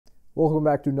Welcome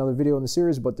back to another video in the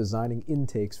series about designing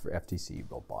intakes for FTC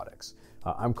Robotics.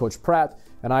 I'm Coach Pratt,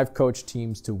 and I've coached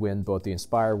teams to win both the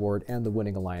Inspire Award and the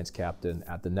Winning Alliance Captain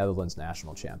at the Netherlands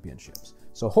National Championships.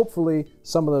 So hopefully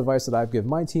some of the advice that I've given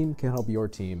my team can help your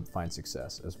team find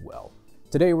success as well.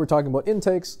 Today we're talking about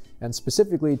intakes, and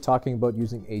specifically talking about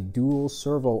using a dual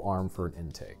servo arm for an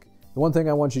intake. The one thing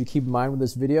I want you to keep in mind with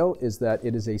this video is that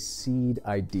it is a seed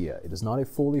idea. It is not a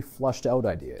fully flushed out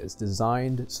idea. It's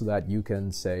designed so that you can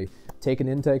say, take an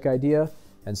intake idea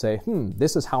and say,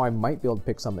 this is how I might be able to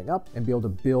pick something up and be able to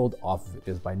build off of it.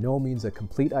 It is by no means a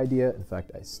complete idea. In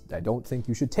fact, I don't think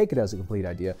you should take it as a complete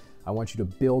idea. I want you to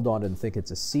build on it and think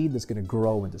it's a seed that's going to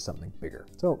grow into something bigger.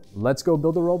 So let's go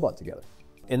build a robot together.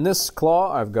 In this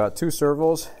claw, I've got two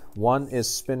servos. One is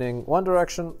spinning one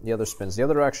direction, the other spins the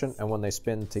other direction, and when they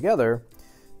spin together,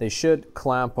 they should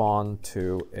clamp on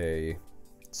to a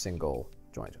single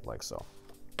joint, like so.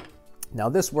 Now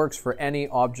this works for any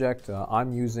object.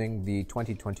 I'm using the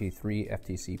 2023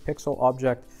 FTC Pixel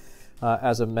object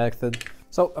as a method.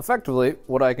 So effectively,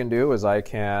 what I can do is I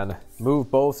can move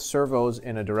both servos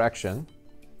in a direction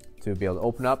to be able to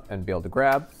open up and be able to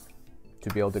grab, to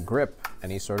be able to grip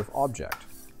any sort of object.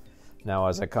 Now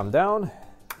as I come down,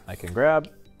 I can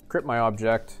grip my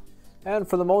object, and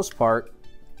for the most part,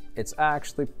 it's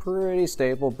actually pretty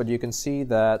stable, but you can see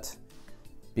that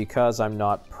because I'm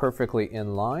not perfectly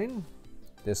in line,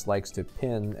 this likes to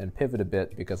pin and pivot a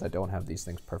bit because I don't have these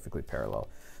things perfectly parallel.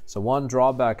 So one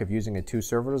drawback of using a two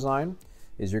servo design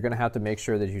is you're going to have to make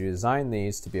sure that you design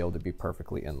these to be able to be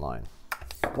perfectly in line.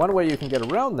 One way you can get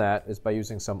around that is by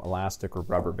using some elastic or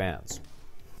rubber bands.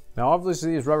 Now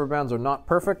obviously these rubber bands are not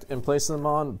perfect in placing them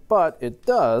on, but it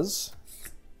does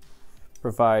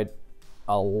provide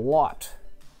a lot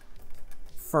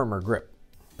firmer grip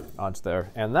onto there,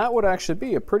 and that would actually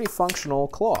be a pretty functional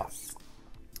claw.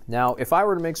 Now if I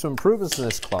were to make some improvements in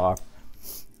this claw,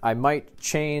 I might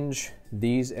change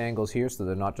these angles here so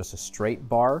they're not just a straight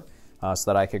bar,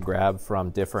 so that I could grab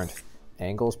from different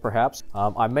angles perhaps.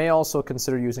 I may also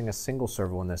consider using a single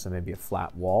servo in this and maybe a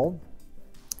flat wall,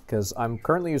 because I'm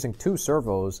currently using two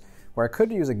servos where I could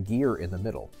use a gear in the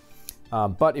middle.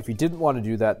 But if you didn't want to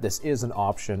do that, this is an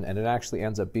option, and it actually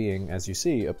ends up being, as you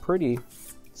see, a pretty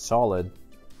solid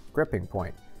gripping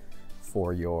point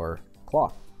for your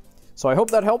claw. So I hope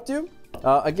that helped you.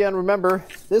 Again, remember,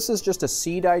 this is just a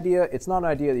seed idea. It's not an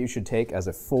idea that you should take as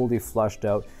a fully flushed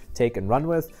out take and run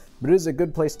with, but it is a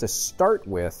good place to start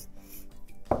with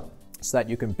so that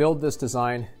you can build this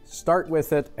design, start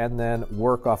with it, and then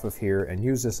work off of here and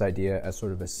use this idea as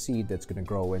sort of a seed that's going to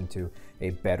grow into a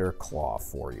better claw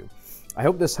for you. I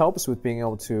hope this helps with being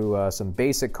able to some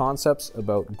basic concepts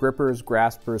about grippers,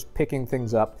 graspers, picking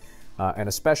things up, and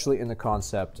especially in the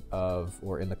concept of,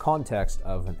 or in the context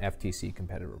of, an FTC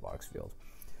competitive robotics field.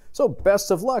 So best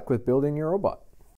of luck with building your robot.